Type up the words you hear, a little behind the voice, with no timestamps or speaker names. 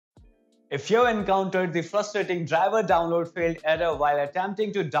If you encountered the frustrating driver download failed error while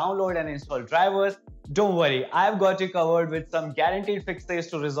attempting to download and install drivers, don't worry, I've got you covered with some guaranteed fixes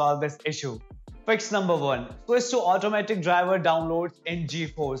to resolve this issue. Fix number 1. Switch to automatic driver downloads in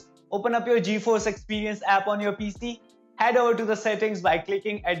GeForce. Open up your GeForce Experience app on your PC. Head over to the settings by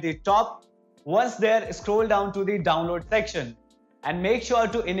clicking at the top. Once there, scroll down to the download section. And make sure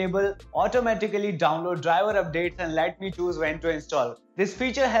to enable automatically download driver updates and let me choose when to install. This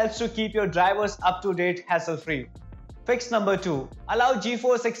feature helps to keep your drivers up to date hassle-free. Fix number 2. Allow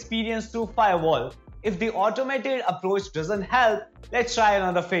GeForce Experience through firewall. If the automated approach doesn't help, let's try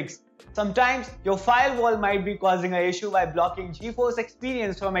another fix. Sometimes your firewall might be causing an issue by blocking GeForce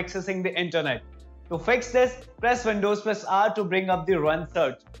Experience from accessing the internet. To fix this, press Windows plus R to bring up the run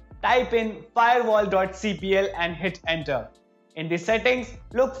search. Type in firewall.cpl and hit enter. In the settings,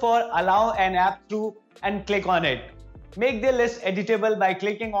 look for Allow an app through and click on it. Make the list editable by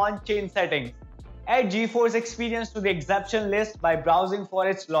clicking on Change Settings. Add GeForce Experience to the exception list by browsing for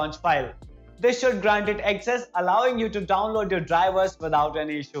its launch file. This should grant it access, allowing you to download your drivers without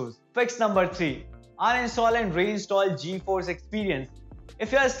any issues. Fix number 3. Uninstall and reinstall GeForce Experience.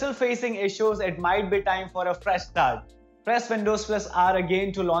 If you are still facing issues, it might be time for a fresh start. Press Windows plus R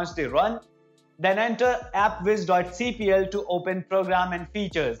again to launch the run. Then enter appwiz.cpl to open Program and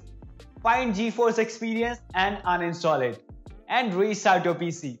Features. Find GeForce Experience and uninstall it. And restart your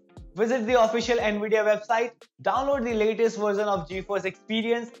PC. Visit the official Nvidia website, download the latest version of GeForce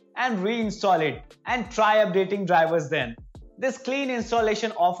Experience and reinstall it. And try updating drivers then. This clean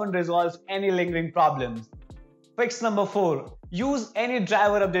installation often resolves any lingering problems. Fix number 4. Use any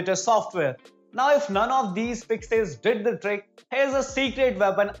driver updater software. Now if none of these fixes did the trick, here's a secret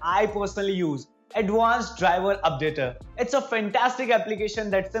weapon I personally use. Advanced Driver Updater. It's a fantastic application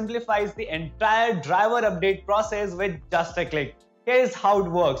that simplifies the entire driver update process with just a click. Here's how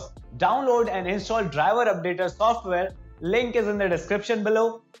it works. Download and install Driver Updater software. Link is in the description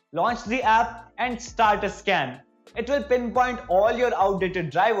below. Launch the app and start a scan. It will pinpoint all your outdated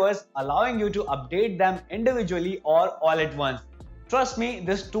drivers, allowing you to update them individually or all at once. Trust me,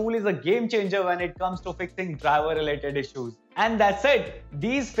 this tool is a game changer when it comes to fixing driver related issues. And that's it.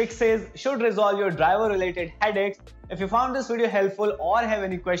 These fixes should resolve your driver related headaches. If you found this video helpful or have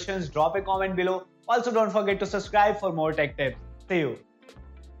any questions, drop a comment below. Also don't forget to subscribe for more tech tips. See you.